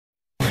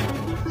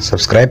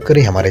Subscribe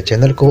करें हमारे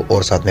channel को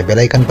और साथ में बेल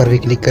आइकन पर भी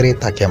क्लिक करें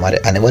ताकि हमारे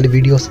आने वाली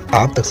वीडियोस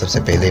आप तक सबसे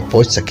पहले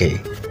पहुंच सके।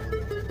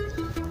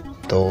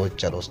 तो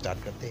चलो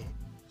स्टार्ट करते हैं।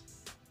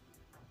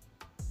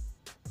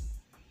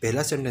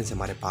 पहला सेंटेंस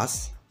हमारे पास,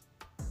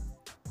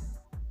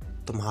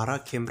 तुम्हारा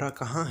कैमरा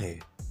कहाँ है?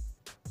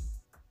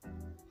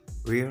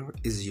 Where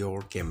is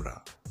your camera?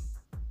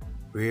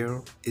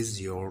 Where is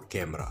your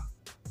camera?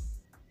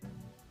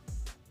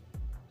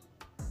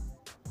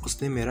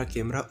 उसने मेरा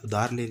कैमरा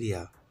उधार ले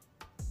लिया।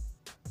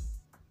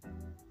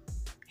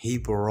 He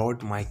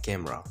borrowed my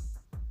camera.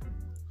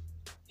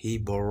 He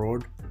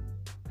borrowed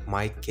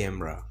my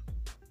camera.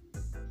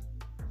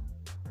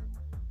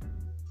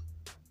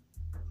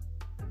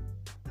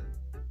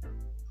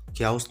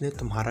 क्या उसने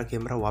तुम्हारा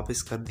कैमरा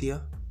वापस कर दिया?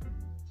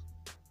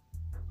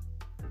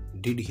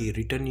 Did he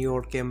return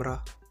your camera?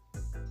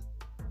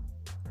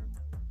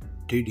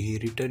 Did he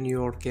return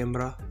your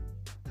camera?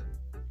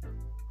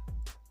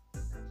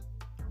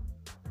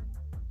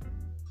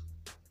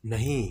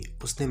 नहीं,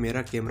 उसने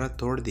मेरा कैमरा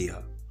तोड़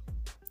दिया।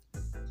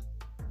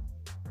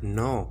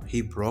 No, he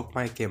broke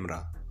my camera.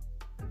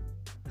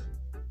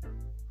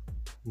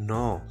 No,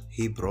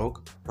 he broke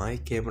my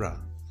camera.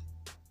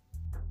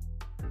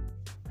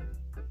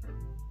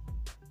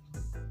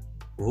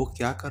 वो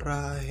क्या कर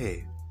रहा है?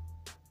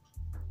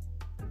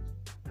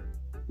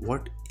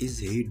 What is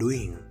he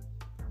doing?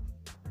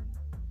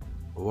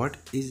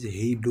 What is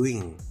he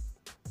doing?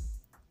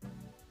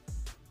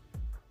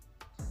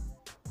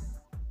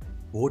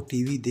 वो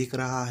टीवी देख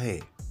रहा है।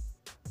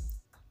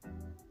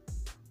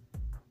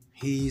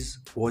 He is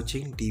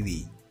watching TV.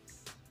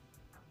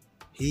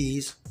 He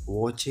is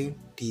watching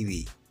TV.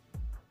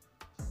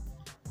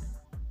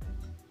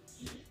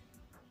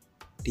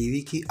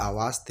 TV की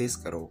आवाज तेज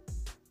करो।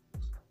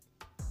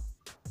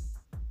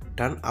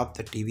 Turn up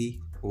the TV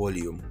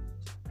volume.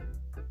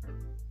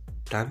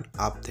 Turn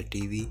up the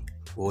TV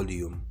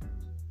volume.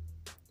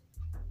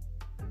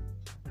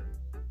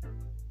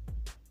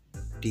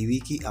 TV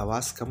की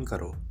आवाज कम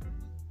करो।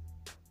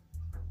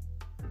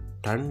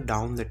 Turn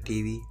down the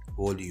TV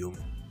volume.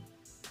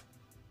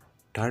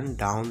 Turn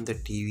down the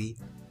TV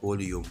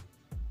volume.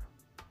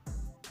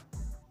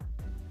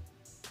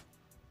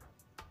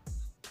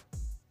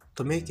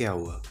 तुम्हें क्या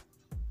हुआ?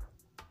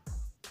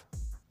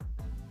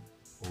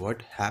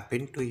 What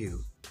happened to you?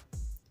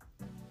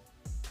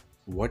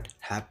 What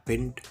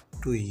happened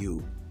to you?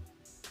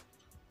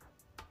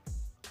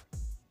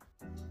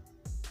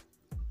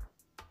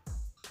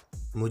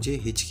 मुझे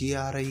हिचकी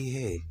आ रही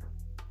है।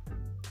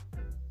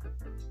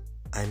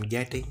 I'm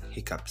getting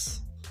hiccups.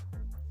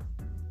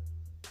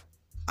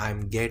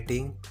 I'm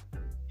getting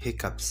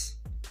hiccups.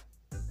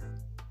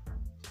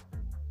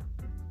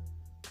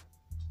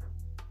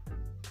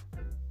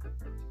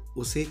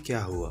 उसे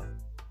क्या हुआ?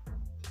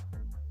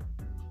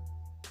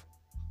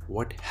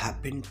 What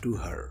happened to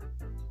her?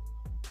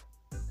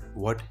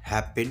 What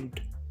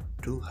happened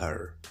to her?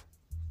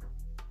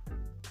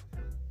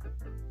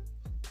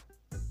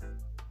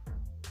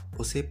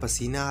 उसे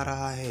पसीना आ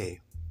रहा है।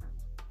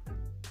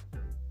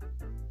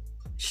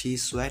 She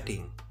is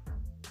sweating.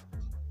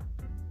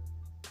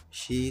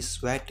 She is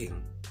sweating.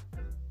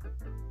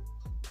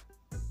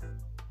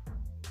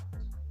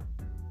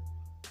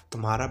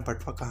 तुम्हारा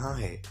बटुआ कहाँ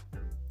है?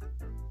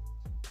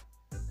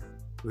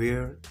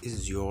 Where is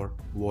your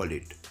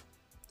wallet?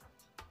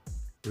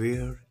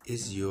 Where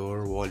is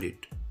your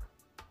wallet?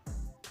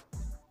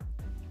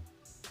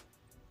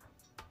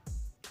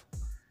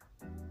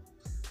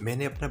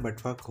 मैंने अपना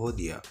बटुआ खो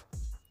दिया।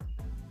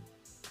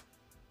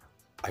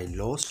 I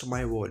lost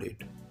my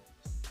wallet.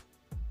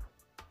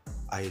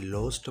 I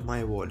lost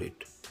my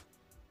wallet.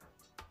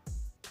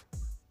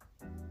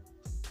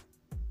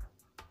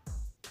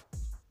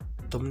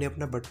 तुमने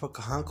अपना बटुआ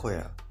कहाँ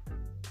खोया?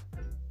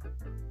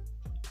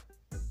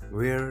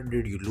 Where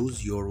did you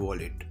lose your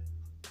wallet?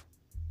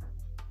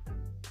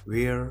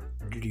 Where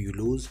did you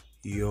lose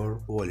your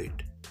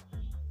wallet?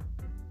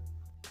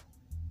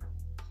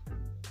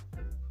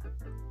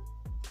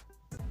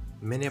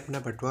 मैंने अपना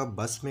बटुआ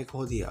बस में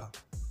खो दिया।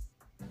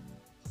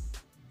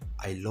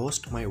 I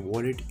lost my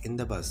wallet in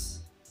the bus.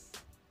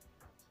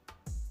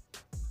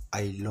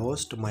 I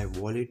lost my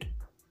wallet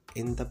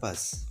in the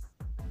bus.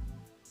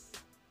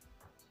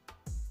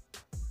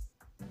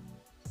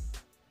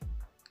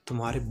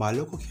 तुम्हारे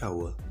बालों को क्या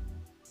हुआ?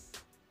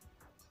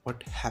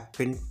 What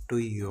happened to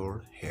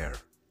your hair?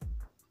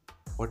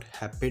 What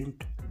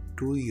happened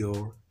to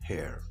your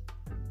hair?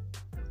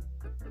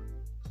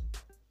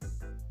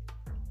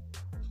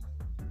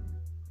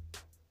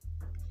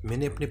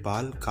 मैंने अपने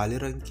बाल काले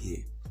रंग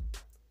किए।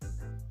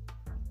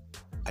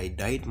 I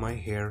dyed my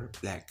hair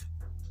black.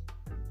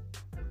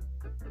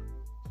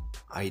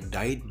 I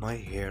dyed my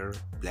hair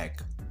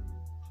black.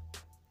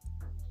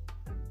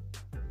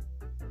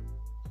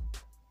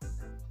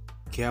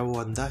 क्या वो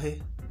अंधा है?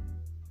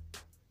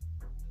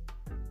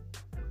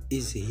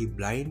 Is he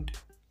blind?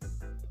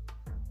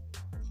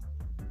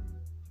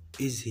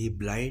 Is he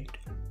blind?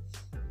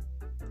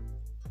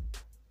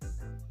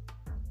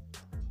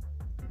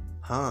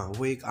 हाँ,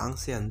 वो एक आंख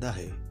से अंधा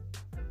है।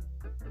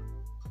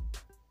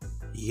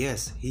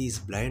 Yes, he is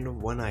blind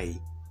of one eye.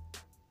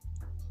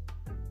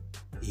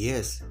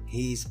 Yes,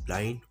 he is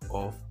blind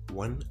of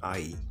one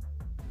eye.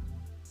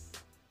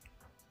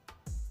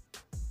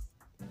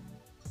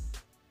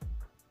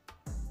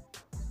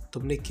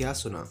 तुमने क्या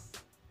सुना?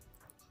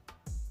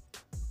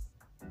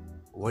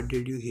 What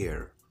did you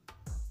hear?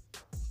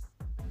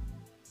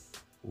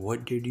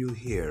 What did you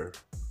hear?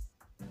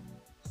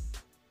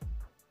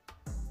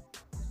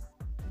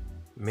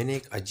 मैंने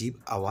एक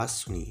अजीब आवाज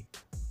सुनी.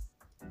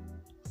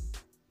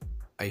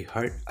 I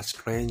heard a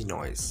strange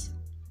noise.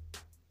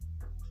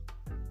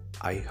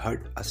 I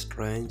heard a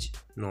strange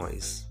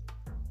noise.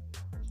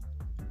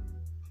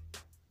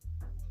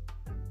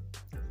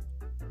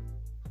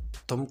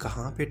 तुम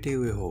कहाँ बैठे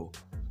हुए हो?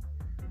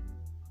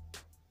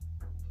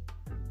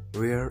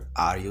 Where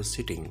are you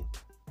sitting?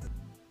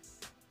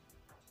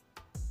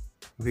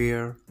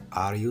 Where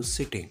are you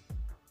sitting?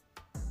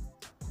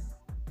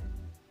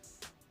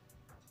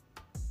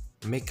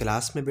 मैं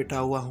क्लास में बैठा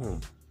हुआ हूँ.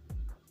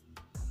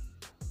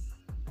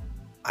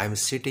 I'm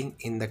sitting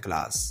in the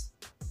class.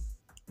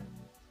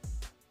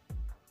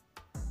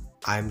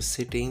 I'm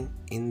sitting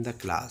in the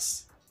class.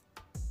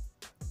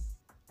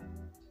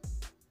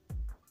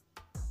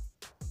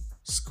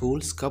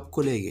 Schools कब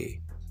खुलेंगे?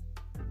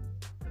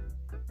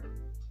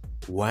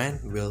 When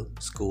will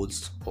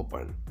schools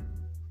open?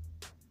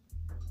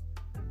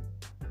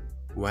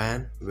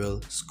 When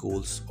will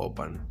schools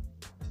open?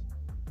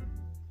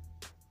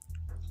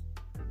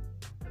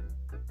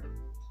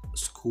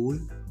 School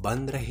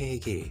बंद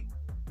रहेंगे.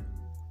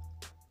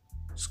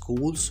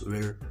 Schools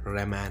will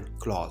remain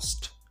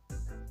closed.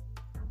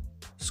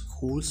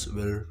 Schools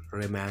will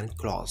remain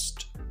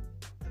closed.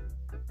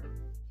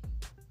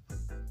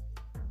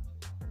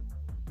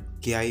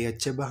 क्या ये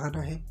अच्छा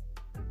बहाना है?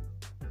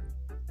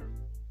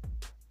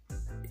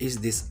 Is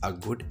this a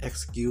good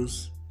excuse?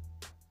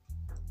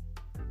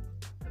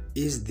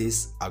 Is this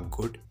a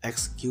good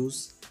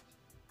excuse?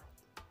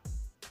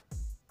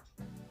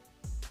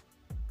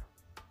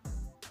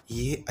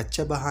 ये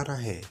अच्छा बहाना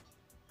है.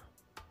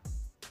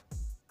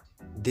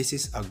 This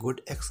is a good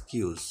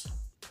excuse.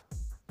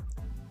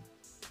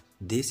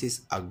 This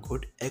is a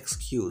good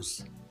excuse.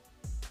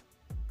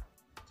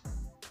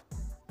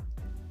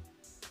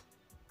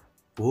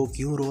 वो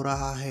क्यों रो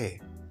रहा है?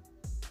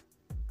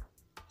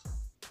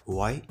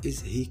 Why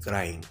is he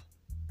crying?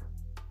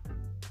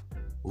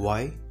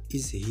 Why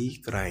is he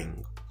crying?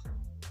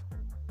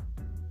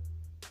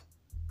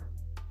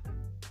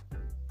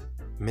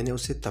 मैंने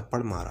उसे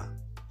थप्पड़ मारा.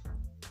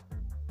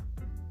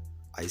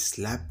 I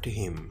slapped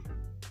him.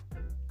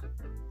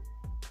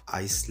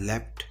 I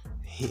slapped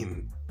him.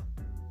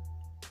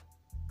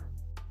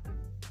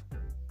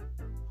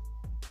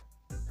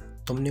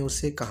 तुमने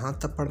उसे कहाँ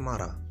थप्पड़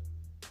मारा?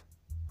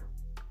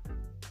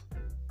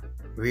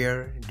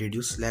 Where did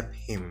you slap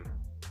him?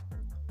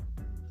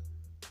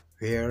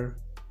 Where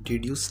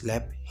did you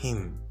slap him?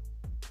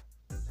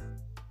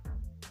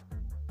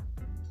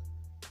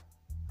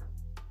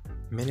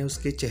 मैंने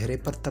उसके चेहरे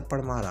पर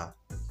थप्पड़ मारा.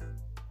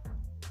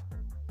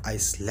 I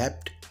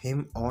slapped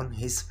him on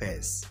his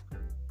face.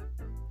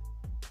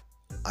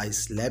 I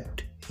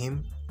slapped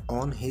him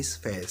on his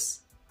face.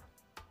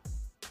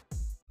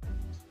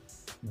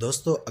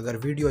 दोस्तों, अगर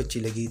वीडियो अच्छी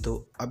लगी तो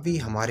अभी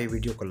हमारे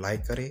वीडियो को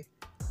लाइक करें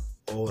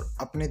और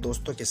अपने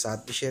दोस्तों के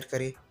साथ भी शेयर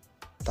करें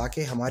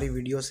ताकि हमारी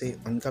वीडियो से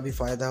उनका भी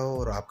फ़ायदा हो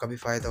और आपका भी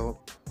फ़ायदा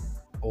हो.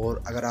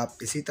 और अगर आप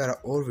इसी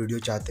तरह और वीडियो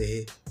चाहते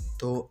हैं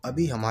तो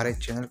अभी हमारे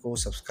चैनल को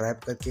सब्सक्राइब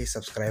करके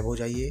सब्सक्राइब हो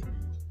जाइए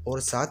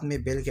और साथ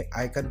में बेल के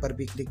आइकन पर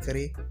भी क्लिक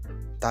करें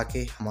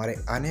ताकि हमारे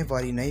आने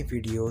वाली नई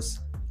वीडियोस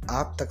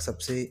आप तक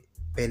सबसे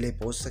पहले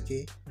पहुंच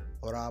सके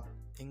और आप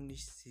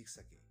इंग्लिश सीख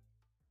सकें.